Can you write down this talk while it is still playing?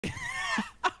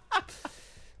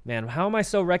Man, how am I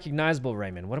so recognizable,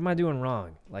 Raymond? What am I doing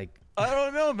wrong? Like, I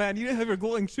don't know, man. You didn't have your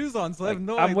glowing shoes on, so I have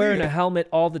no idea. I'm wearing a helmet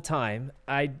all the time.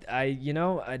 I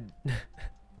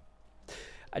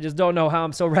just don't know how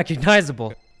I'm so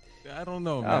recognizable. I don't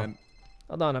know, man.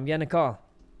 Hold on, I'm getting a call.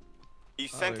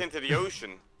 He's sent into the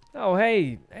ocean. Oh,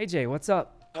 hey, AJ, what's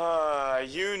up?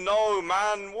 You know,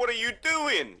 man. What are you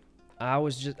doing?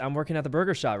 I'm working at the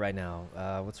burger shop right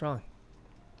now. What's wrong?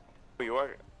 You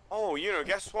are. Oh, you know,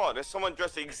 guess what? There's someone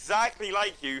dressed exactly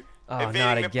like you Not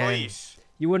evading the again. police.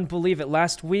 You wouldn't believe it.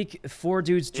 Last week, 4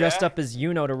 dudes dressed up as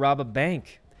Yuno to rob a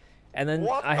bank. And then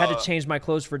I had to change my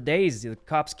clothes for days. The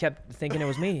cops kept thinking it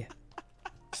was me.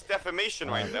 It's defamation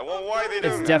right there. Well, why are they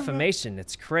doing It's that? defamation.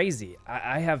 It's crazy.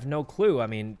 I have no clue. I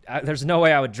mean, there's no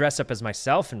way I would dress up as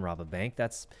myself and rob a bank.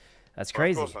 That's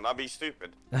crazy. Of course not. That'd be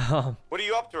stupid. What are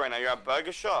you up to right now? You're at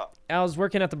Burger Shop? I was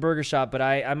working at the burger shop, but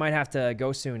I might have to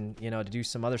go soon, you know, to do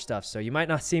some other stuff. So you might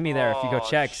not see me there if you go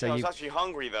check. Shit, So I was actually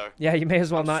hungry, though. Yeah, you may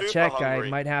as well not super check. hungry. I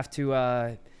might have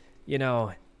to, you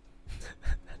know.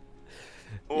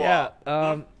 What? Yeah.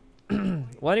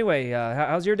 Well, anyway,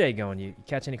 how's your day going? You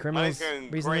catch any criminals Mine's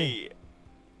going recently?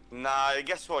 great. Nah,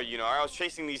 guess what? You know, I was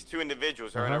chasing these 2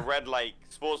 individuals. They're in a red, like,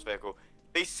 sports vehicle.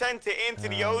 They sent it into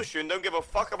the ocean. Don't give a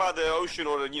fuck about the ocean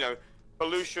or the, you know,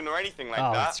 pollution or anything like that.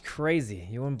 Oh, that's crazy.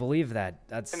 You wouldn't believe that.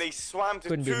 That's. And they swam to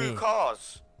couldn't be 2 me.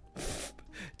 cars.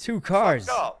 2 cars.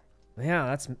 Fucked up.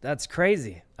 Yeah, that's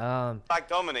crazy. Like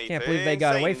Dominator. Can't believe they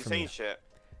got away from you. Shit.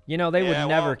 You know, they would Yeah,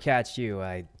 never well- catch you.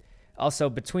 Also,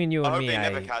 between you and I hope me, they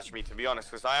never catch me, to be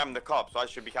honest, because I am the cop, so I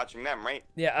should be catching them, right?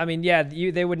 yeah, I mean, yeah,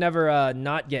 they would never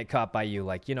not get caught by you.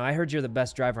 Like, you know, I heard you're the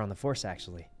best driver on the force,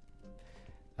 actually.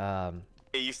 Yeah,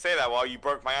 you say that while you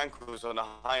broke my ankles on the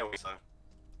highway, so.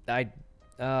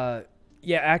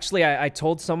 Yeah, actually, I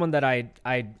told someone that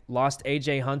I lost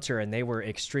AJ Hunter, and they were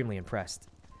extremely impressed.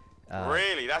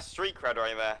 Really? That's street cred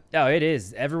right there. No, it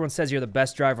is. Everyone says you're the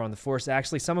best driver on the force.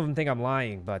 Actually, some of them think I'm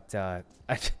lying, but So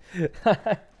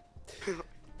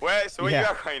where you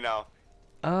at right now?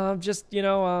 just, you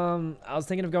know, I was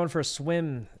thinking of going for a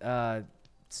swim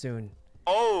soon.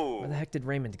 Oh. Where the heck did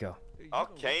Raymond go?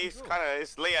 Okay,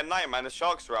 it's late at night, man. The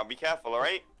sharks are out. Be careful, all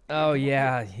right? Oh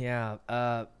yeah.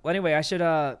 Well, anyway, I should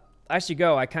go.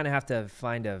 I kind of have to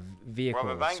find a vehicle Rob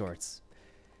a of bank? sorts.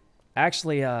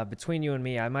 Actually, between you and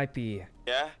me, I might be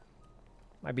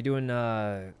doing.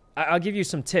 I'll give you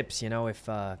some tips. You know, if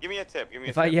Give me a tip. Give me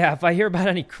a if tip. if I hear about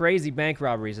any crazy bank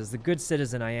robberies, as the good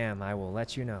citizen I am, I will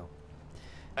let you know.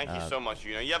 Thank you so much,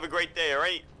 you know. You have a great day, all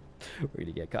right? We're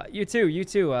gonna get caught. You too.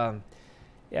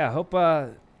 Yeah.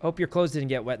 Hope your clothes didn't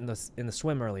get wet in the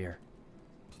swim earlier.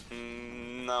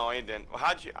 No, I didn't. Well,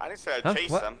 I didn't say I'd Huh? chase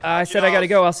What? them. I said I gotta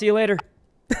go. I'll see you later.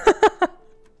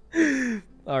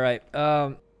 All right.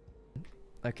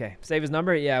 Okay. Save his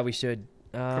number. Yeah, we should.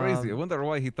 Crazy. I wonder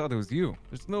why he thought it was you.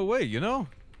 There's no way, you know?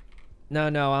 No.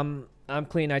 I'm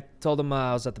clean. I told him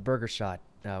I was at the burger shop,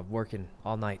 working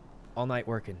all night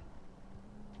working.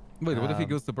 Wait, what if he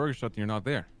goes to Burger Shot and you're not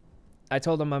there? I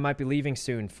told him I might be leaving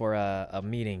soon for a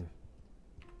meeting.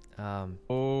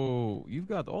 Oh, you've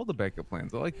got all the backup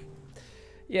plans. I like.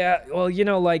 Yeah, well, you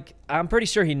know, like, I'm pretty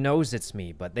sure he knows it's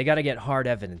me, but they gotta get hard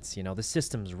evidence, you know, the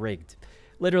system's rigged.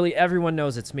 Literally everyone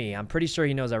knows it's me. I'm pretty sure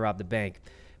he knows I robbed the bank.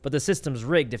 But the system's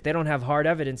rigged. If they don't have hard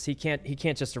evidence, he can't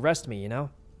just arrest me, you know?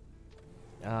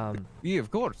 Yeah,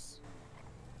 of course.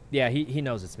 Yeah, he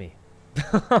knows it's me.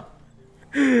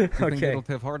 You think they don't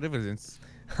have hard evidence?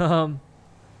 Oh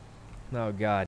God.